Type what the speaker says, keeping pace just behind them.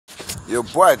Your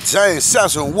boy James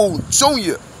Sampson Woo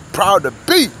Jr. Proud to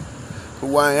be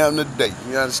who I am today.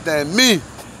 You understand me?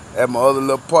 At my other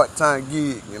little part-time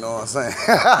gig, you know what I'm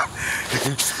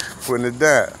saying? Putting it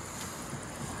down.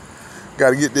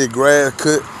 Gotta get that grass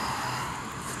cut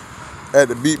at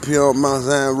the BP on Mount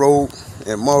Zion Road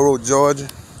in Monroe, Georgia.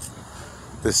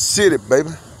 The city, baby.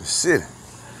 The city.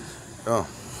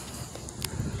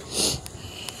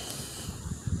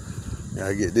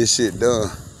 Gotta get this shit done.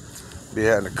 Be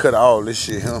having to cut all this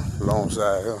shit here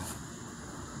alongside here.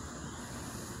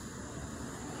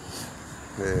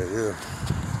 Yeah.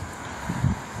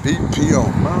 BP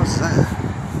on Mount Zion.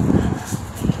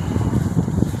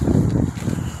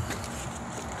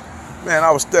 Man,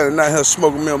 I was standing out here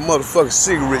smoking me a motherfucking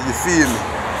cigarette, you feel me?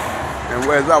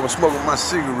 And as I was smoking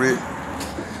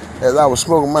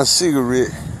my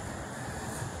cigarette,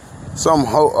 some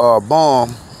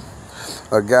bum,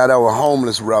 a guy that was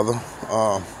homeless rather,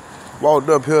 walked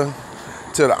up here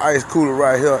to the ice cooler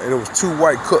right here, and there was 2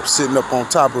 white cups sitting up on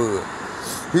top of it.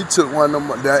 He took one of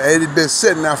them, and it been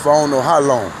sitting there for I don't know how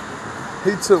long.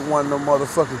 He took one of them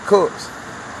motherfucking cups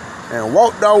and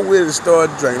walked out with it and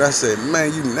started drinking. I said,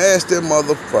 man, you nasty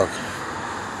motherfucker.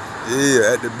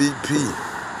 Yeah, at the BP,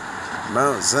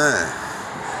 Mount Zion.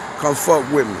 Come fuck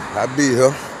with me. I be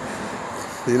here.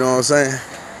 You know what I'm saying?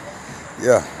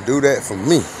 Yeah, do that for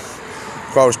me.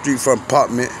 Across the street from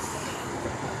apartment.